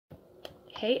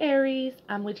Hey Aries,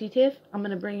 I'm Witchy Tiff. I'm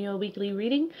going to bring you a weekly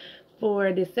reading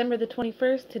for December the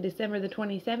 21st to December the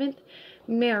 27th.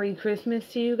 Merry Christmas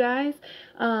to you guys.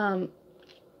 I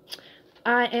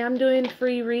am doing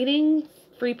free readings,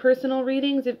 free personal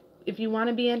readings. If you want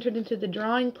to be entered into the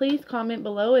drawing, please comment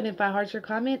below. And if I heart your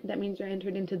comment, that means you're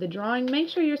entered into the drawing. Make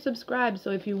sure you're subscribed so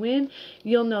if you win,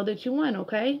 you'll know that you won,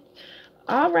 okay?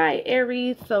 All right,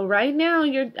 Aries. So right now,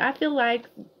 I feel like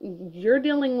you're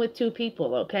dealing with two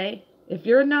people, okay? If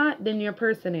you're not, then your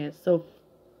person is. So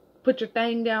put your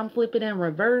thing down, flip it, and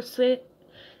reverse it,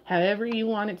 however you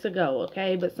want it to go,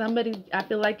 okay? But somebody, I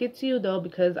feel like it's you, though,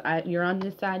 because you're on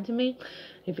this side to me.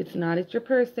 If it's not, it's your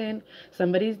person.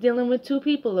 Somebody's dealing with two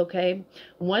people, okay?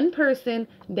 One person,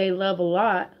 they love a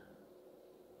lot.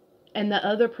 And the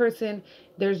other person,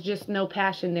 there's just no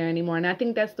passion there anymore. And I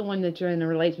think that's the one that you're in a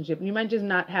relationship. You might just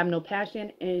not have no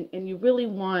passion, and you really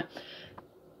want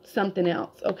something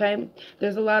else, okay?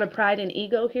 There's a lot of pride and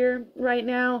ego here right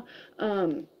now.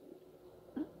 And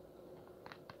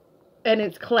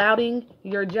it's clouding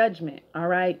your judgment, all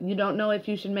right? You don't know if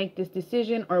you should make this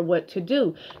decision or what to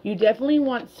do. You definitely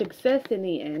want success in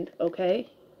the end, okay?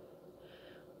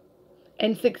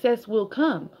 And success will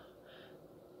come.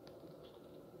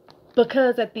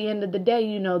 Because at the end of the day,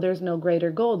 you know there's no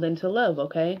greater goal than to love,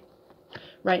 okay?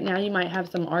 Right now, you might have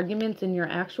some arguments in your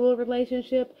actual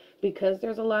relationship because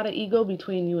there's a lot of ego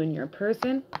between you and your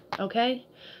person, okay?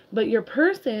 But your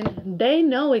person, they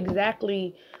know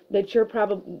exactly that you're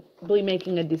probably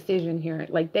making a decision here.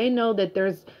 Like, they know that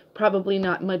there's probably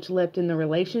not much left in the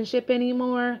relationship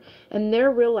anymore, and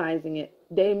they're realizing it.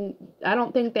 I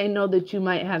don't think they know that you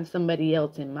might have somebody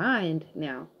else in mind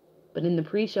now. But in the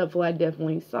pre-shuffle, I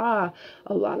definitely saw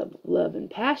a lot of love and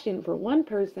passion for one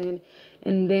person,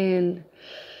 and then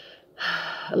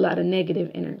a lot of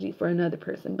negative energy for another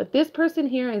person. But this person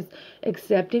here is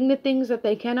accepting the things that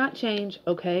they cannot change,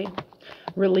 okay?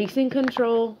 Releasing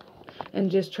control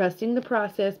and just trusting the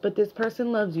process. But this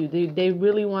person loves you. They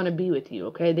really want to be with you,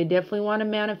 okay? They definitely want to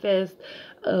manifest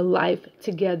a life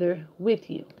together with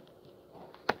you.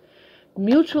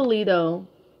 Mutually, though,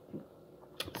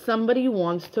 somebody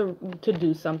wants to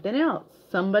do something else.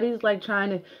 Somebody's like trying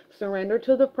to surrender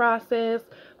to the process,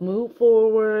 move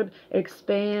forward,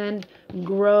 expand,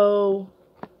 grow.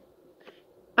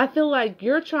 I feel like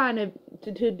you're trying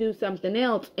to do something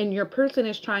else, and your person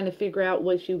is trying to figure out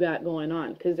what you got going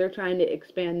on because they're trying to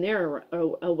expand their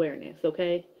awareness,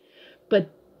 okay? But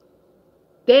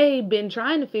they've been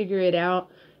trying to figure it out,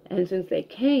 and since they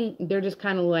can't, they're just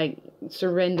kind of like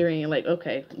surrendering and like,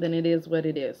 okay, then it is what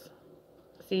it is.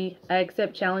 See, I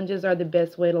accept challenges are the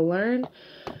best way to learn.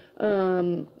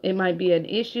 It might be an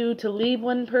issue to leave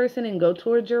one person and go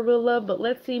towards your real love, but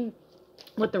let's see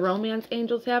what the romance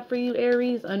angels have for you,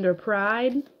 Aries, under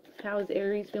pride. How is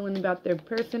Aries feeling about their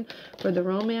person for the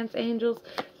romance angels?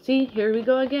 See, here we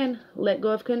go again. Let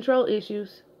go of control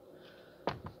issues.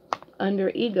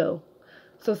 Under ego.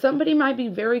 So somebody might be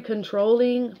very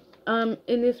controlling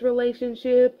in this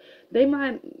relationship.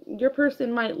 Your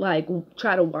person might like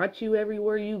try to watch you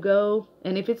everywhere you go.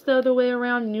 And if it's the other way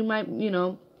around, you might,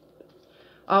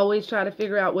 always try to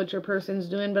figure out what your person's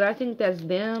doing. But I think that's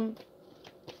them.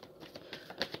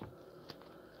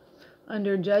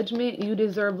 Under judgment, you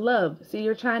deserve love. See,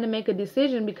 you're trying to make a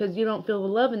decision because you don't feel the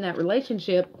love in that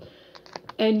relationship.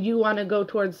 And you want to go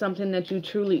towards something that you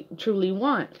truly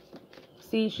want.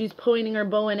 See, she's pointing her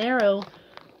bow and arrow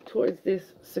towards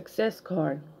this success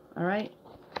card. All right.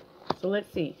 So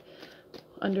let's see.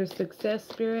 Under success,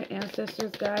 spirit,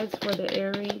 ancestors, guides for the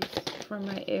Aries, for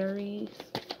my Aries,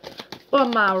 for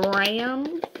my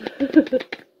Rams.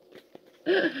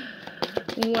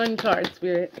 One card,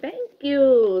 spirit. Thank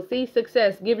you. See,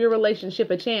 success. Give your relationship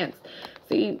a chance.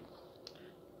 See,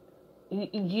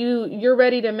 you're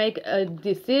ready to make a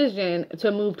decision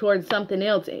to move towards something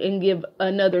else and give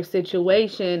another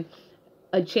situation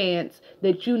a chance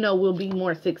that you know will be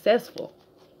more successful,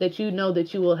 that you know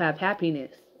that you will have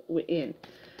happiness within.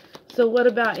 So what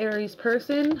about Aries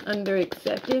person? Under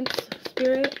acceptance,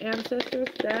 spirit, ancestors,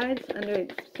 guides, under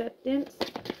acceptance,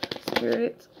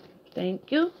 spirit,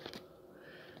 thank you.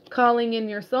 Calling in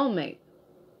your soulmate.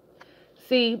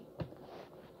 See,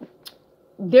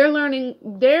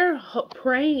 they're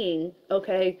praying,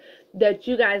 okay, that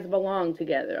you guys belong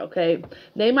together, okay?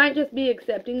 They might just be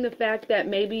accepting the fact that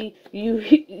maybe you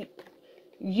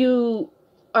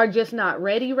are just not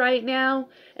ready right now,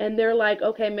 and they're like,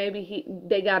 okay, maybe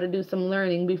they got to do some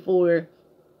learning before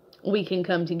we can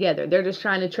come together. They're just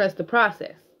trying to trust the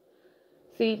process.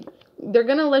 See,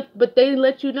 but they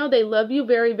let you know they love you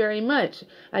very, very much.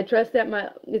 I trust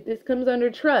that this comes under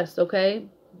trust, okay?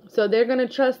 So they're going to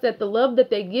trust that the love that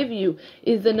they give you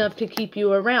is enough to keep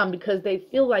you around because they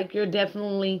feel like you're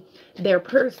definitely their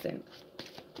person.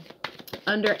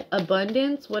 Under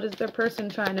abundance, what is their person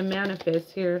trying to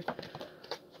manifest here?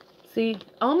 See?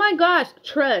 Oh my gosh,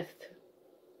 trust.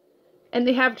 And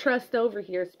they have trust over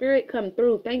here. Spirit, come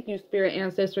through. Thank you, spirit,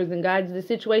 ancestors, and guides. The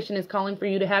situation is calling for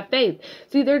you to have faith.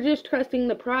 See, they're just trusting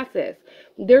the process.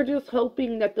 They're just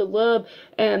hoping that the love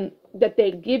and that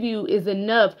they give you is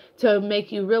enough to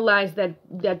make you realize that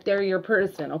they're your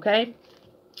person, okay?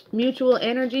 Mutual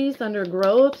energies under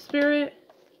growth, spirit.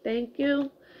 Thank you.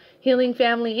 Healing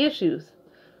family issues.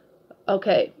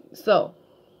 Okay, so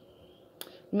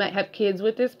you might have kids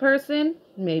with this person.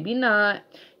 Maybe not.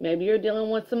 Maybe you're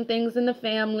dealing with some things in the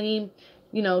family,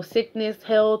 you know, sickness,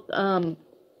 health.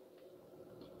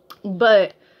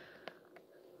 But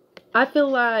I feel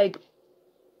like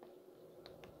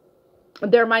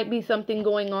there might be something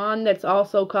going on that's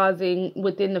also causing,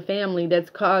 within the family, that's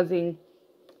causing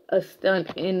a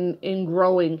stunt in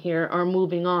growing here or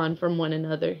moving on from one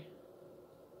another.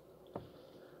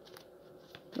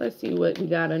 Let's see what we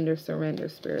got under surrender,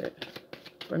 spirit,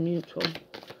 for mutual.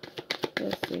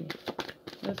 Let's see.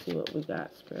 Let's see what we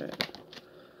got, spirit.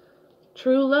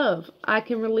 True love. I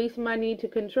can release my need to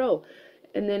control.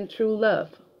 And then true love.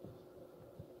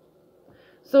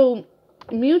 So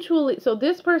mutually, so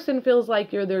this person feels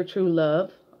like you're their true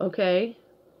love, okay?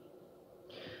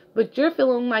 But you're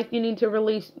feeling like you need to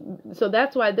release, so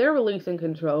that's why they're releasing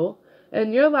control.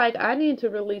 And you're like, I need to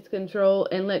release control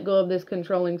and let go of this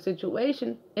controlling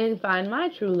situation and find my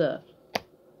true love.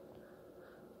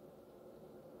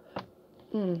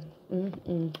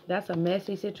 That's a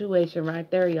messy situation right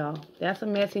there, y'all. That's a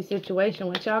messy situation.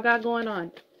 What y'all got going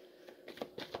on?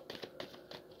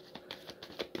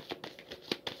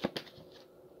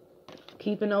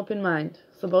 Keep an open mind.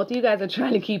 So both of you guys are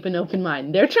trying to keep an open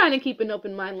mind. They're trying to keep an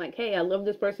open mind like, hey, I love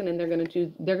this person and they're going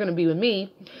to be with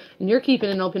me. And you're keeping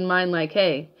an open mind like,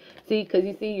 hey, see, because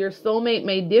you see, your soulmate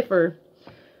may differ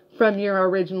from your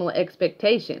original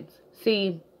expectations.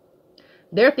 See,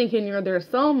 they're thinking you're their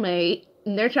soulmate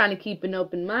and they're trying to keep an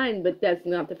open mind, but that's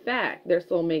not the fact. Their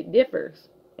soulmate differs.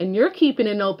 And you're keeping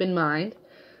an open mind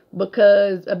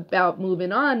because about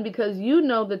moving on, because you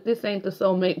know that this ain't the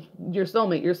soulmate, your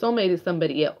soulmate. Your soulmate is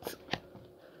somebody else.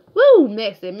 Woo,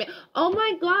 messy man. Oh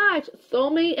my gosh,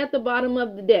 soulmate at the bottom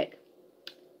of the deck.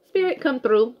 Spirit, come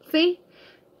through. See?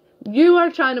 You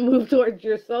are trying to move towards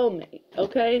your soulmate,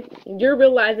 okay? You're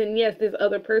realizing, yes, this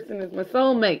other person is my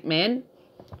soulmate, man.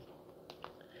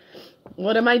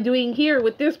 What am I doing here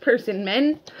with this person,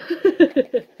 man?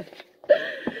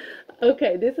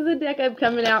 Okay, this is a deck I'm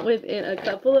coming out with in a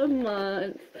couple of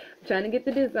months. I'm trying to get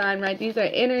the design right. These are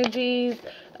energies,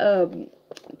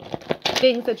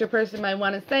 things that your person might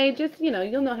want to say. Just, you know,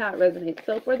 you'll know how it resonates.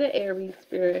 So for the Aries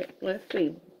spirit, let's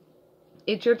see.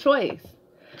 It's your choice.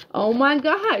 Oh my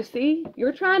gosh, see?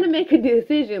 You're trying to make a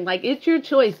decision. Like, it's your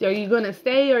choice. Are you going to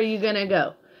stay or are you going to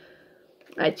go?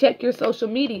 I check your social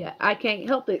media. I can't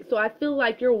help it. So I feel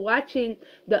like you're watching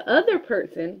the other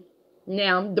person.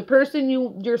 Now, the person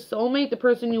your soulmate, the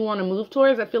person you want to move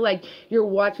towards, I feel like you're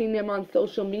watching them on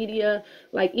social media.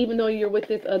 Like, even though you're with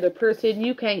this other person,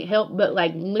 you can't help but,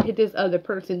 like, look at this other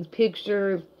person's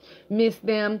pictures, miss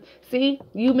them. See,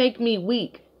 you make me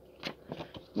weak.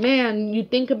 Man, you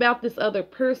think about this other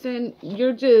person,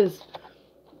 you're just,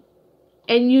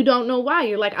 and you don't know why.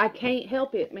 You're like, I can't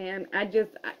help it, man.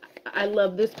 I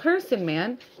love this person,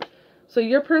 man. So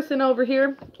your person over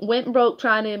here went broke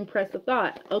trying to impress a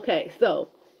thought. Okay, so,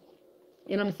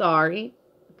 and I'm sorry.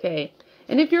 Okay.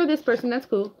 And if you're this person, that's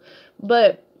cool.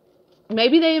 But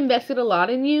maybe they invested a lot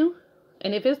in you.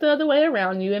 And if it's the other way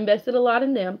around, you invested a lot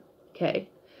in them. Okay.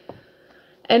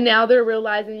 And now they're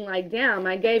realizing, like, damn,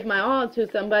 I gave my all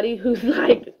to somebody who's,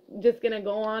 like, just going to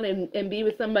go on and be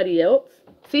with somebody else.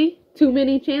 See? Too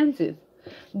many chances.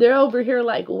 They're over here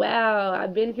like, wow,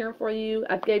 I've been here for you.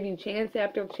 I gave you chance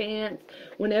after chance.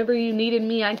 Whenever you needed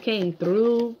me, I came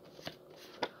through.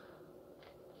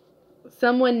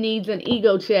 Someone needs an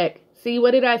ego check. See,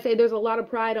 what did I say? There's a lot of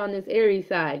pride on this Aries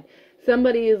side.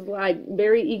 Somebody is like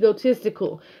very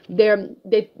egotistical. They're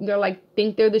like,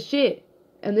 think they're the shit.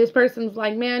 And this person's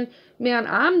like, man,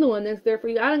 I'm the one that's there for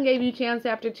you. I done gave you chance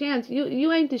after chance.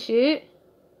 You ain't the shit.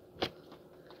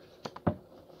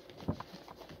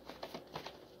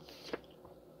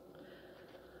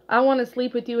 I want to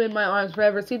sleep with you in my arms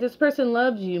forever. See, this person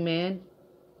loves you, man.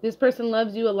 This person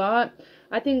loves you a lot.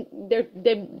 I think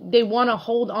they want to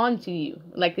hold on to you.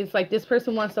 Like, it's like this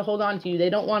person wants to hold on to you. They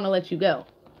don't want to let you go.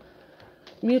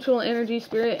 Mutual energy,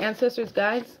 spirit, ancestors,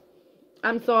 guides.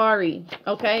 I'm sorry,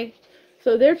 okay?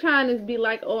 So they're trying to be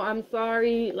like, oh, I'm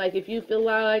sorry. Like, if you feel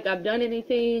like I've done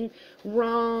anything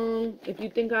wrong, if you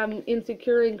think I'm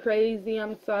insecure and crazy,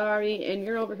 I'm sorry. And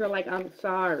you're over here like, I'm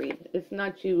sorry. It's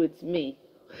not you, it's me.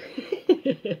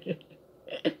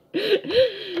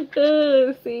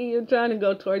 See, you're trying to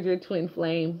go towards your twin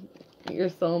flame, your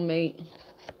soulmate.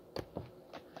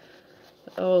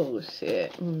 Oh,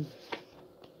 shit.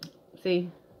 See,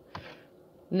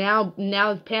 now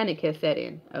panic has set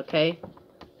in, okay?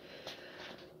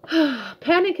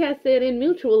 Panic has set in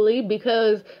mutually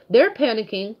because they're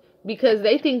panicking because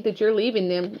they think that you're leaving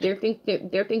them. They're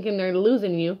thinking they're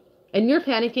losing you, and you're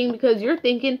panicking because you're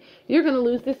thinking you're going to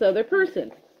lose this other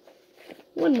person.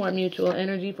 One more mutual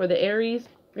energy for the Aries.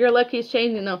 Your luck is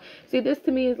changing though. See, this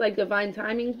to me is like divine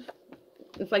timing.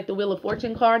 It's like the Wheel of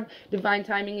Fortune card. Divine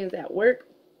timing is at work.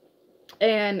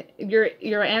 And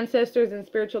your ancestors and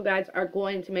spiritual guides are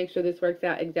going to make sure this works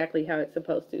out exactly how it's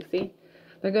supposed to. See?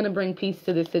 They're going to bring peace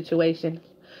to this situation.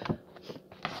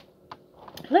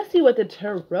 Let's see what the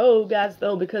tarot got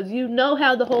though, because you know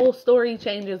how the whole story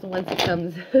changes once it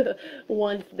comes,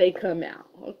 once they come out.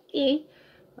 Okay?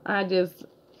 I just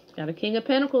got a King of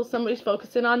Pentacles. Somebody's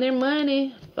focusing on their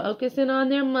money. Focusing on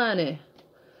their money.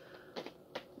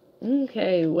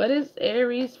 Okay, what is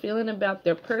Aries feeling about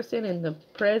their person in the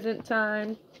present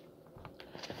time?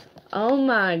 Oh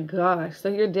my gosh. So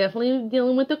you're definitely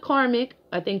dealing with the karmic.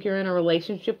 I think you're in a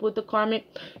relationship with the karmic.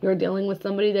 You're dealing with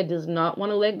somebody that does not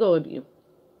want to let go of you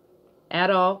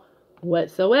at all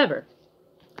whatsoever.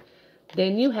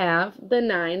 Then you have the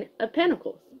Nine of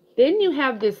Pentacles. Then you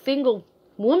have this single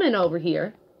woman over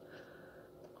here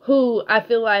who I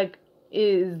feel like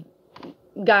is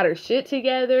got her shit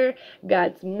together,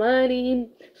 got money,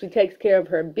 she takes care of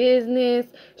her business,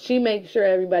 she makes sure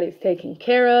everybody's taken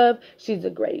care of, she's a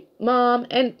great mom,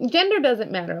 and gender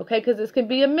doesn't matter, okay, because this could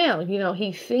be a male, you know,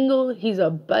 he's single, he's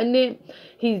abundant,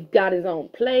 he's got his own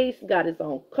place, got his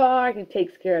own car, he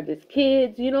takes care of his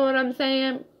kids, you know what I'm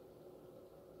saying?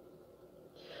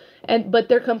 But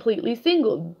they're completely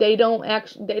single. They don't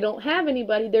have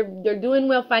anybody. They're doing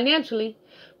well financially,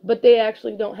 but they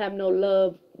actually don't have no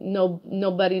love,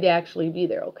 nobody to actually be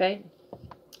there, okay?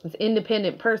 It's an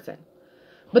independent person.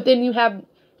 But then you have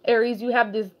Aries, you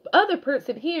have this other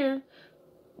person here,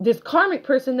 this karmic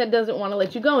person that doesn't want to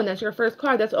let you go, and that's your first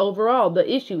card. That's overall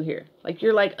the issue here. Like,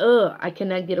 you're like, I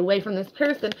cannot get away from this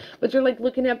person, but you're like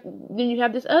looking at, then you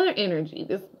have this other energy,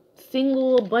 this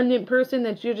single abundant person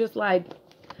that you're just like,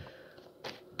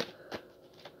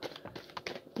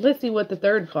 let's see what the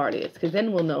third card is, because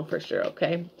then we'll know for sure,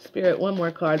 okay? Spirit, one more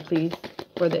card, please,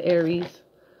 for the Aries.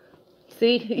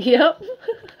 See? Yep.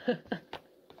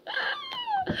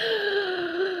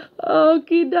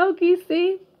 Okie dokie,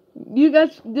 see? You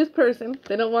got this person.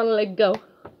 They don't want to let go.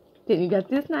 Then you got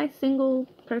this nice single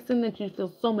person that you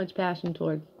feel so much passion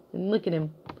towards. And look at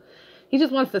him. He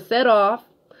just wants to set off,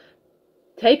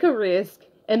 take a risk,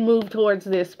 and move towards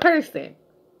this person.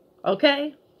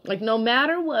 Okay? Like, no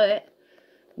matter what,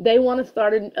 they want to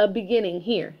start a beginning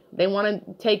here. They want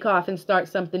to take off and start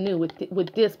something new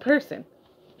with this person.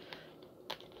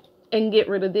 And get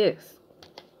rid of this.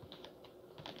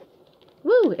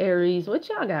 Woo, Aries, what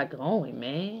y'all got going,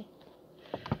 man?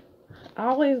 I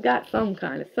always got some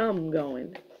kind of something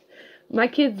going. My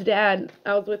kid's dad,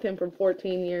 I was with him for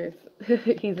 14 years.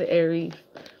 He's an Aries.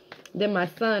 Then my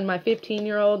son, my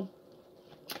 15-year-old,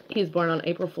 he's born on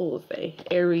April Fool's Day.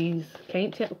 Aries.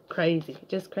 Can't tell. Crazy.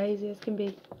 Just crazy as can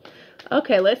be.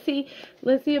 Okay, let's see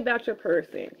about your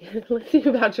person. Let's see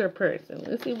about your person.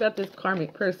 Let's see about this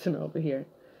karmic person over here.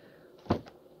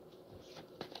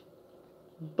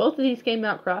 Both of these came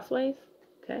out crossways.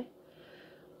 Okay.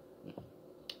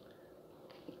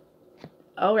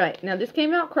 All right. Now, this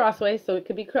came out crossways, so it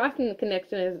could be crossing the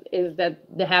connection is that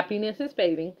the happiness is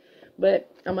fading.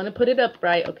 But I'm going to put it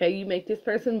upright, okay? You make this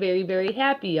person very, very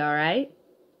happy, all right?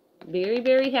 Very,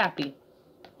 very happy.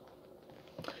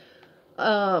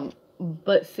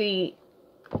 But see,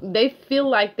 they feel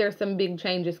like there's some big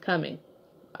changes coming,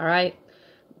 all right?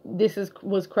 This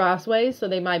was crossways, so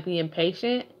they might be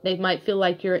impatient. They might feel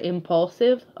like you're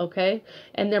impulsive, okay?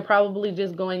 And they're probably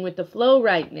just going with the flow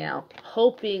right now,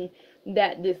 hoping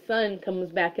that this sun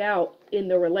comes back out in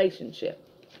the relationship.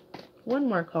 One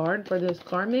more card for this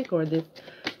karmic or this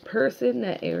person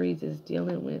that Aries is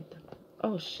dealing with.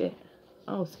 Oh, shit.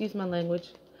 Oh, excuse my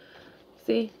language.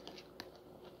 See?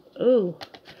 Ooh.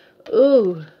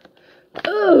 Ooh.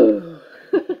 Ooh.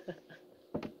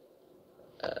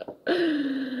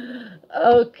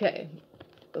 Okay.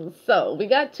 So, we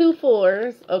got 2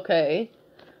 4s. Okay.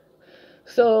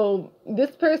 So,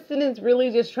 this person is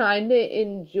really just trying to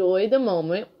enjoy the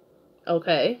moment.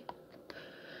 Okay.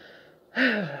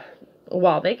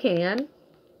 while they can.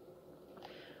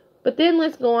 But then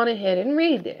let's go on ahead and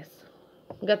read this.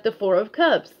 We got the Four of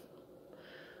Cups.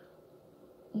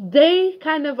 They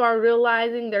kind of are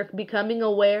realizing, they're becoming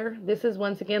aware. This is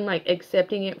once again like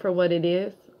accepting it for what it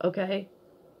is, okay?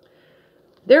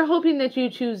 They're hoping that you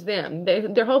choose them.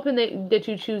 They're hoping that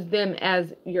you choose them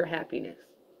as your happiness,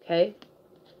 okay?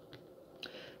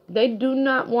 They do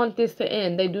not want this to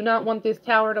end. They do not want this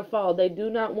tower to fall. They do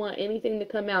not want anything to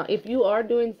come out. If you are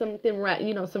doing something,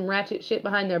 some ratchet shit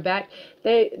behind their back,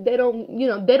 they don't,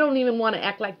 they don't even want to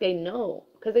act like they know,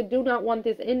 because they do not want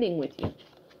this ending with you.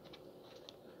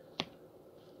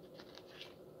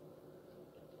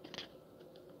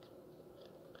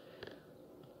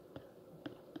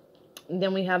 And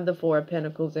then we have the Four of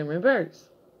Pentacles in reverse,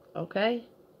 okay?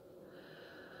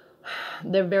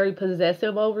 They're very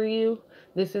possessive over you.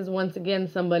 This is once again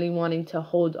somebody wanting to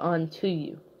hold on to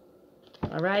you.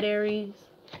 All right, Aries?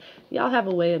 Y'all have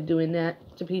a way of doing that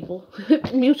to people.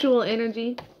 Mutual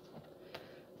energy.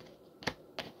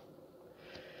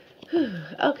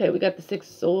 Okay, we got the Six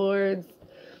of Swords.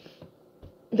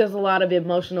 There's a lot of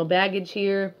emotional baggage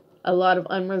here. A lot of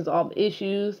unresolved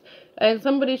issues. And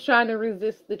somebody's trying to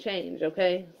resist the change,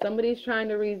 okay? Somebody's trying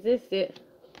to resist it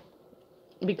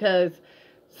because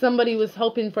somebody was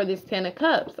hoping for this Ten of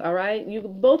Cups, all right? You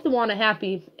both want a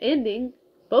happy ending.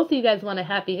 Both of you guys want a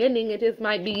happy ending. It just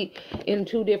might be in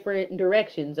two different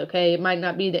directions, okay? It might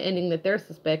not be the ending that they're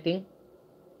suspecting,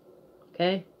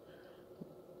 okay?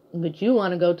 But you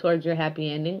want to go towards your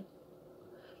happy ending.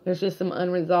 There's just some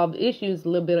unresolved issues, a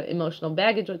little bit of emotional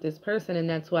baggage with this person, and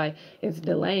that's why it's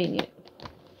delaying it.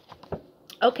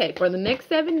 Okay, for the next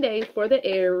 7 days for the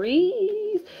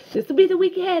Aries, this will be the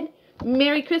week ahead.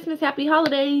 Merry Christmas, Happy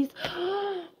Holidays.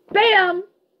 Bam!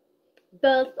 The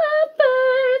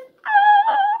Lovers.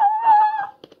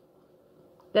 Ah!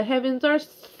 The heavens are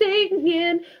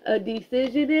singing. A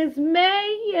decision is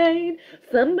made.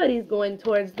 Somebody's going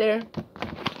towards their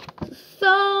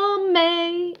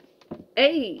soulmate.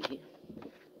 Hey.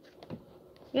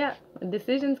 Yeah, a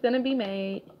decision's going to be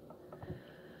made.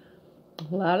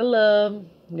 A lot of love.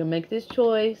 You're going to make this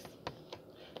choice.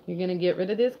 You're going to get rid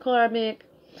of this karmic.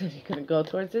 You're going to go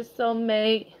towards this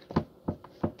soulmate.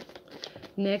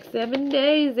 Next 7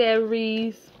 days,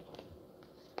 Aries.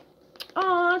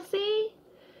 Aw, see?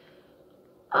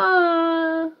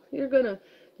 You're going to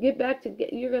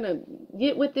you're going to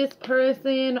get with this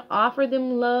person, offer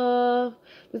them love.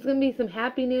 There's going to be some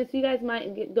happiness. You guys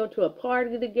might go to a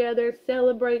party together,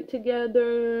 celebrate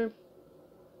together.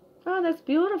 Oh, that's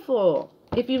beautiful.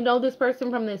 If you know this person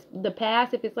from the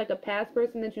past, if it's like a past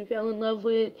person that you fell in love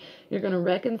with, you're going to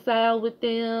reconcile with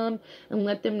them and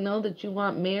let them know that you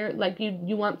want marriage, like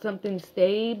you want something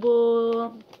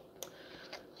stable.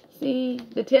 See,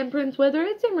 the Temperance, whether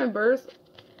it's in reverse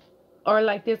or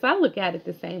like this, I look at it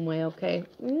the same way, okay?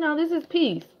 No, this is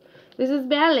peace. This is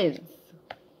balance.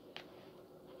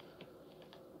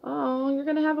 Oh, you're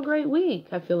going to have a great week,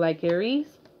 I feel like,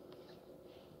 Aries.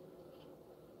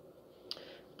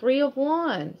 Three of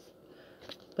Wands.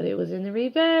 But it was in the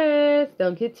reverse.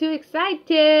 Don't get too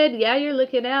excited. Yeah, you're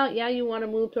looking out. Yeah, you want to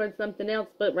move towards something else.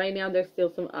 But right now, there's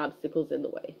still some obstacles in the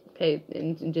way. Okay?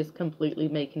 And just completely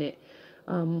making it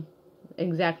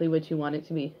exactly what you want it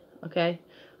to be. Okay?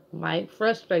 Might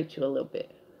frustrate you a little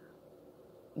bit.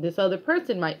 This other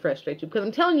person might frustrate you. Because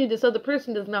I'm telling you, this other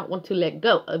person does not want to let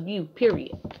go of you.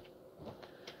 Period.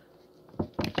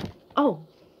 Oh.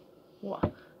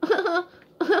 Wow.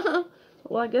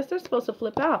 Well, I guess they're supposed to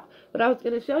flip out. But I was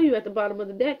going to show you at the bottom of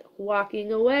the deck,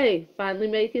 walking away. Finally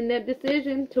making that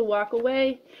decision to walk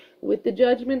away with the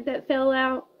judgment that fell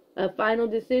out. A final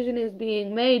decision is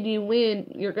being made. You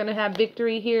win. You're going to have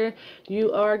victory here.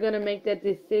 You are going to make that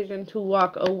decision to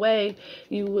walk away.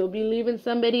 You will be leaving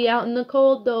somebody out in the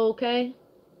cold, though, okay?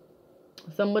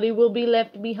 Somebody will be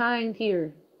left behind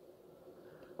here.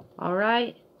 All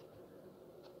right?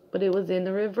 But it was in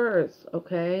the reverse,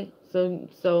 okay?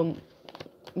 So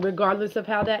regardless of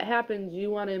how that happens, you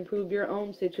want to improve your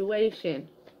own situation.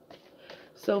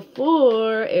 So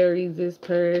for Aries'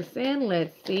 person,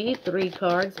 let's see. 3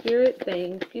 cards, Spirit.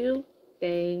 Thank you.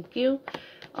 Thank you.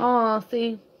 Oh,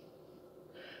 see.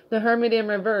 The Hermit in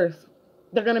reverse.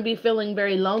 They're going to be feeling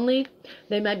very lonely.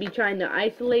 They might be trying to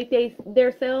isolate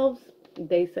themselves.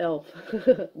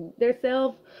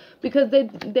 Because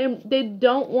they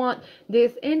don't want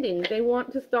this ending. They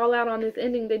want to stall out on this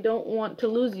ending. They don't want to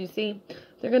lose you, see.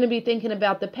 They're going to be thinking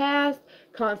about the past,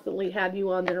 constantly have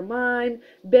you on their mind,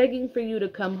 begging for you to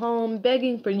come home,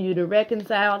 begging for you to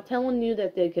reconcile, telling you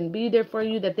that they can be there for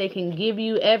you, that they can give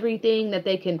you everything, that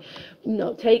they can,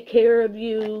 take care of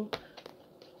you.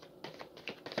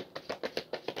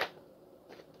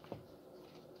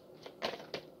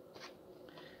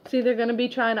 See, they're going to be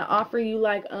trying to offer you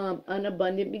like an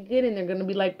abundant beginning. They're going to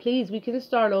be like, please, we can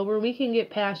start over. We can get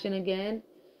passion again.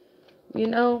 You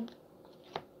know?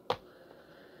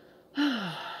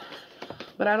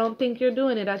 But I don't think you're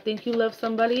doing it. I think you love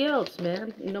somebody else,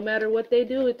 man. No matter what they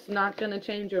do, it's not going to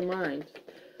change your mind.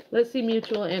 Let's see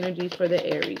mutual energies for the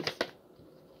Aries.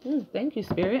 Thank you,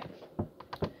 Spirit.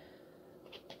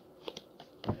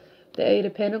 The Eight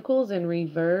of Pentacles in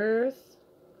reverse.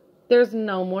 There's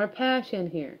no more passion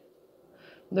here.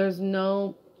 There's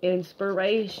no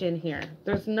inspiration here.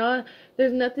 There's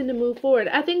nothing to move forward.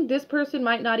 I think this person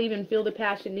might not even feel the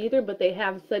passion either, but they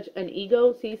have such an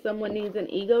ego. See, someone needs an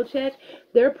ego check.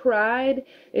 Their pride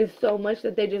is so much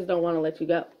that they just don't want to let you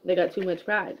go. They got too much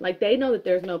pride. Like, they know that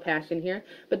there's no passion here,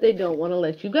 but they don't want to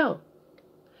let you go.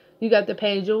 You got the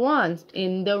Page of Wands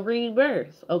in the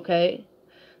reverse, okay?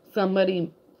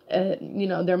 Somebody, you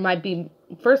know, there might be,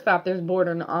 first off, there's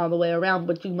boredom all the way around,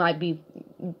 but you might be,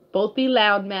 both be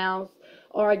loudmouths,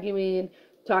 arguing,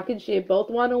 talking shit, both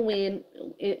want to win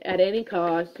at any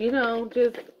cost, you know,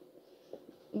 just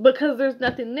because there's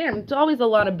nothing there. It's always a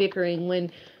lot of bickering when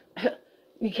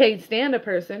you can't stand a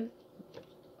person.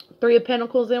 Three of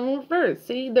Pentacles in reverse.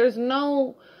 See, there's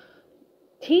no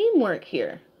teamwork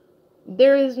here.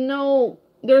 There's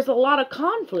a lot of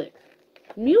conflict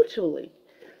mutually.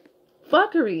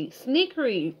 Fuckery,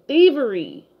 sneakery,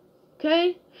 thievery.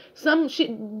 Okay?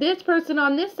 This person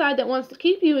on this side that wants to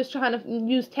keep you is trying to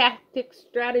use tactics,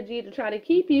 strategy to try to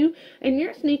keep you, and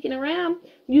you're sneaking around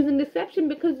using deception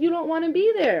because you don't want to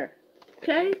be there.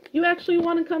 Okay? You actually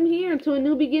want to come here to a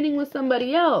new beginning with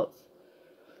somebody else.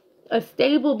 A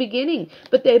stable beginning.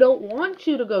 But they don't want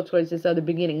you to go towards this other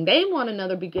beginning. They want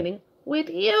another beginning with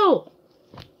you.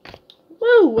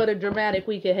 Woo, what a dramatic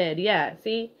week ahead. Yeah,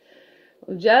 see?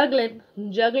 Juggling,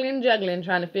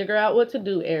 trying to figure out what to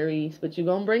do, Aries. But you're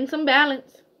going to bring some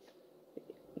balance.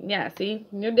 Yeah, see?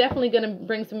 You're definitely going to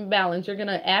bring some balance. You're going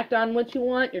to act on what you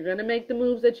want. You're going to make the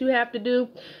moves that you have to do.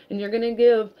 And you're going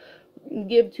to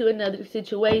give to another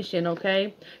situation,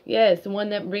 okay? Yes,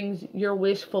 one that brings your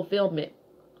wish fulfillment.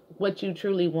 What you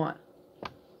truly want.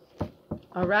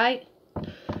 All right?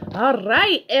 All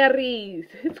right, Aries.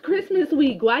 It's Christmas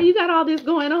week. Why you got all this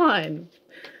going on?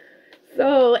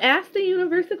 So, ask the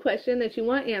universe a question that you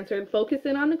want answered. Focus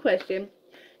in on the question.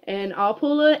 And I'll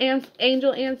pull an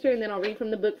angel answer, and then I'll read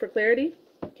from the book for clarity.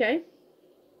 Okay?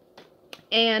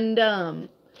 And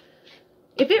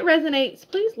if it resonates,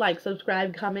 please like,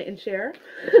 subscribe, comment, and share.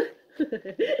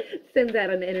 Send that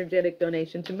an energetic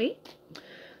donation to me.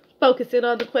 Focus in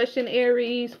on the question,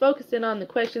 Aries. Focus in on the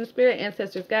question, Spirit,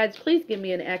 Ancestors, Guides. Please give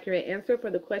me an accurate answer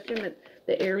for the question that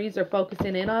the Aries are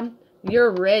focusing in on.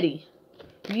 You're ready.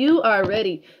 You are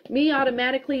ready. Me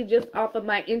automatically, just off of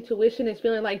my intuition, is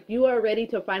feeling like you are ready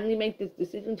to finally make this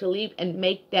decision to leave and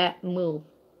make that move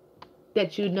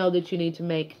that you know that you need to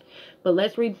make. But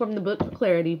let's read from the book for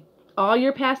clarity. All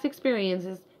your past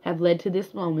experiences have led to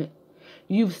this moment.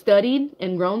 You've studied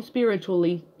and grown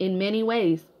spiritually in many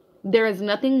ways. There is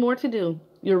nothing more to do.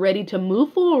 You're ready to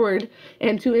move forward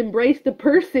and to embrace the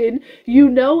person you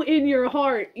know in your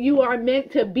heart you are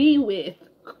meant to be with.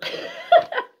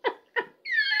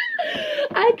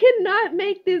 I cannot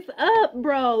make this up,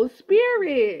 bro.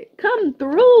 Spirit, come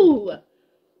through.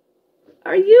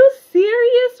 Are you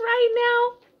serious right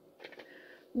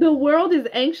now? The world is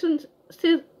anxious.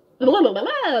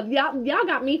 Y'all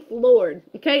got me floored.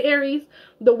 Okay, Aries?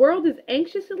 The world is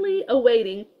anxiously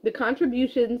awaiting the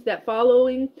contributions that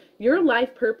following your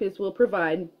life purpose will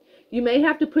provide. You may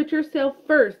have to put yourself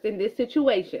first in this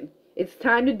situation. It's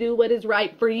time to do what is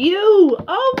right for you.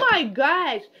 Oh my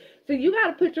gosh. So you got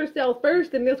to put yourself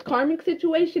first in this karmic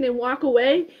situation and walk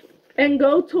away and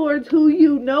go towards who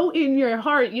you know in your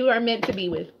heart you are meant to be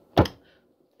with.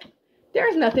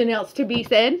 There's nothing else to be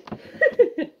said.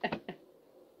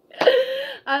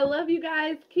 I love you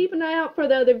guys. Keep an eye out for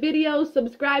the other videos.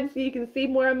 Subscribe so you can see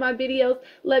more of my videos.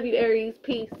 Love you, Aries.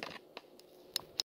 Peace.